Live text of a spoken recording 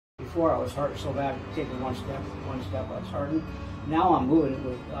before I was hurt so bad, taking one step I was hurting. Now I'm moving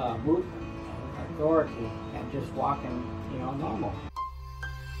with movement and authority and just walking, normal.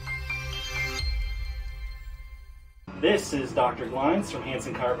 This is Dr. Glines from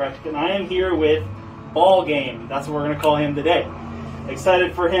Hanson Chiropractic, and I am here with Ball Game. That's what we're going to call him today.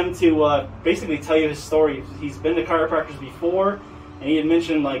 Excited for him to basically tell you his story. He's been to chiropractors before, and he had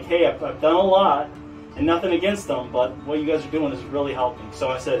mentioned, like, hey, I've done a lot, and nothing against them, but what you guys are doing is really helping. So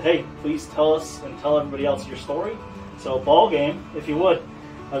I said, hey, please tell us and tell everybody else your story. So Ball Game, if you would.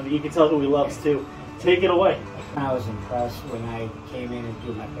 You can tell who he loves too. Take it away. I was impressed when I came in and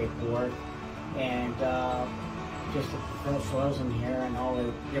do my paperwork, and just the professionalism here and all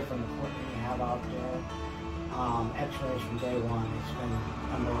the different equipment you have out there. X-rays from day one, it's been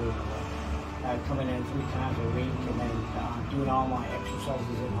unbelievable. Coming in 3 times a week and then doing all my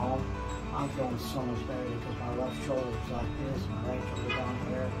exercises at home, I'm feeling so much better because my left shoulder was like this, my right shoulder down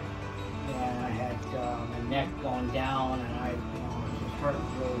here, and I had my neck going down, and it just hurt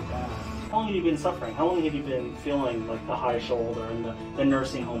really bad. How long have you been suffering? How long have you been feeling like the high shoulder and the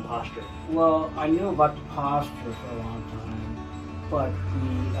nursing home posture? Well, I knew about the posture for a long time, but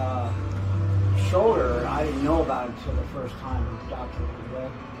the shoulder, I didn't know about it until the first time the doctor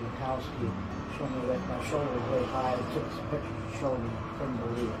showed me that my shoulder was really high. He took some pictures and showed me. I couldn't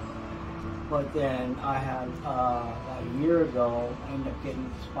believe it. But then I had, about a year ago, I ended up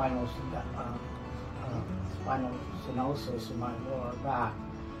getting spinal stenosis in my lower back.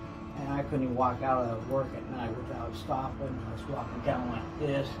 And I couldn't even walk out of work at night without stopping. I was walking down like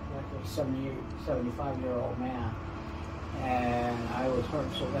this, like a 75-year-old man. And I was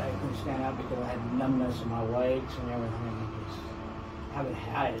hurt so bad I couldn't stand up because I had numbness in my legs and everything. I haven't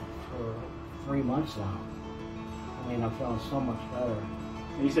had it for 3 months now. I mean, I'm feeling so much better.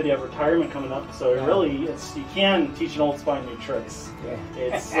 And you said you have retirement coming up, so yeah. Really, you can teach an old spine new tricks. Yeah.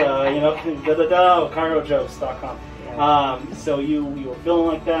 It's chirojokes.com. Yeah. So you were feeling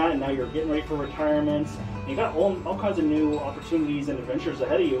like that, and now you're getting ready for retirement. And you got all kinds of new opportunities and adventures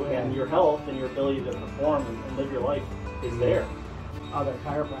ahead of you, yeah. And your health and your ability to perform and live your life is there. Other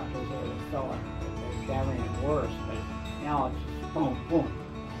chiropractors, they felt like they're examining it worse, but now it's just boom, boom.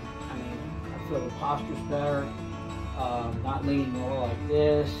 I mean, I feel the posture's better, not leaning more like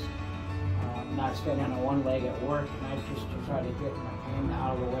this, not standing on one leg at work, and I just to try to get my pain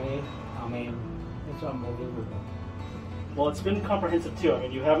out of the way. I mean, it's unbelievable. Well, it's been comprehensive too. I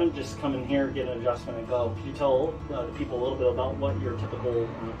mean, you haven't just come in here, get an adjustment, and go. Can you tell the people a little bit about what your typical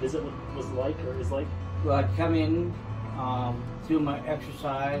visit was like or is like? Well, I'd come in, do my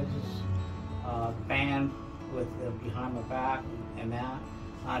exercises, band with behind my back and that.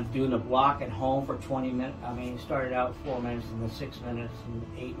 I'm doing a block at home for 20 minutes. I mean, it started out 4 minutes, and then 6 minutes, and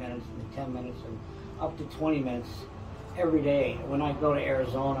 8 minutes, and then 10 minutes, and up to 20 minutes every day. When I go to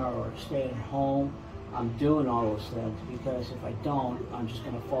Arizona or stay at home, I'm doing all those things because if I don't, I'm just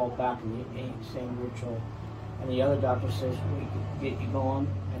going to fall back in the same ritual. And the other doctor says we can get you going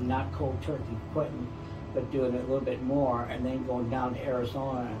and not cold turkey quitting, but doing it a little bit more, and then going down to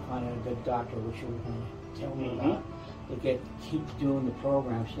Arizona and finding a good doctor, which you were going to tell me about, to keep doing the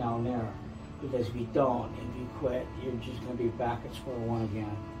programs down there. Because if you don't, if you quit, you're just going to be back at square one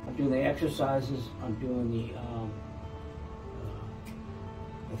again. I'm doing the exercises. I'm doing the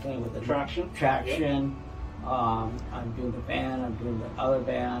thing with the traction. Yep. I'm doing the band. I'm doing the other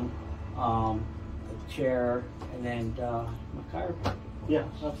band, the chair, and then my chiropractor. Yeah,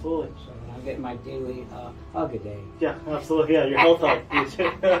 absolutely. So I'm getting my daily hug a day. Yeah, absolutely. Yeah, your health hug.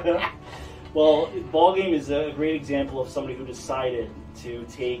 Well, Ball Game is a great example of somebody who decided to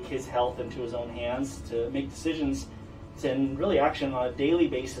take his health into his own hands, to make decisions and really action on a daily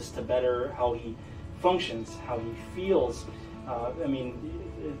basis to better how he functions, how he feels. I mean,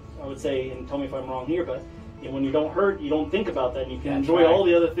 I would say, and tell me if I'm wrong here, but when you don't hurt, you don't think about that, and you can enjoy all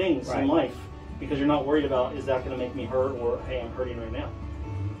the other things in life because you're not worried about, is that going to make me hurt, or hey, I'm hurting right now.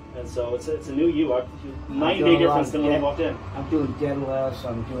 And so it's a new you. Night and day difference than when I walked in. I'm doing deadlifts.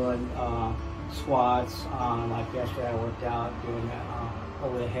 I'm doing squats. Like yesterday, I worked out doing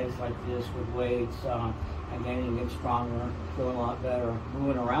over the heads like this with weights. I'm getting stronger, feeling a lot better,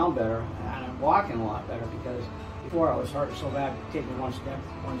 moving around better, and I'm walking a lot better because before I was hurt so bad, taking one step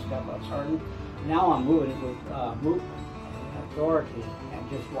I was hurting. Now I'm moving with movement and authority and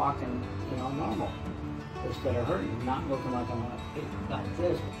just walking, normal. Instead of hurting, not looking like I'm like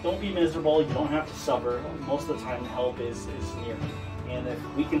this. Don't be miserable. You don't have to suffer. Most of the time, help is near. And if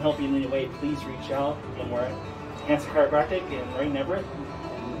we can help you in any way, please reach out. Again, we're at Hanson Chiropractic in Ray Everett,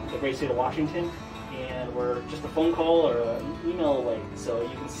 in the great state of Washington. And we're just a phone call or an email away. So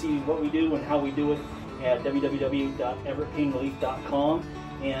you can see what we do and how we do it at www.everettpainrelief.com.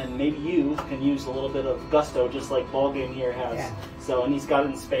 and maybe you can use a little bit of gusto, just like ball game here has. Yeah. So, and he's got it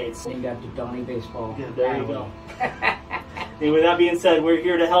in spades. Named after Donnie Baseball. Yeah, there you go. And with that being said, we're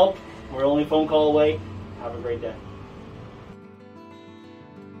here to help. We're only a phone call away. Have a great day.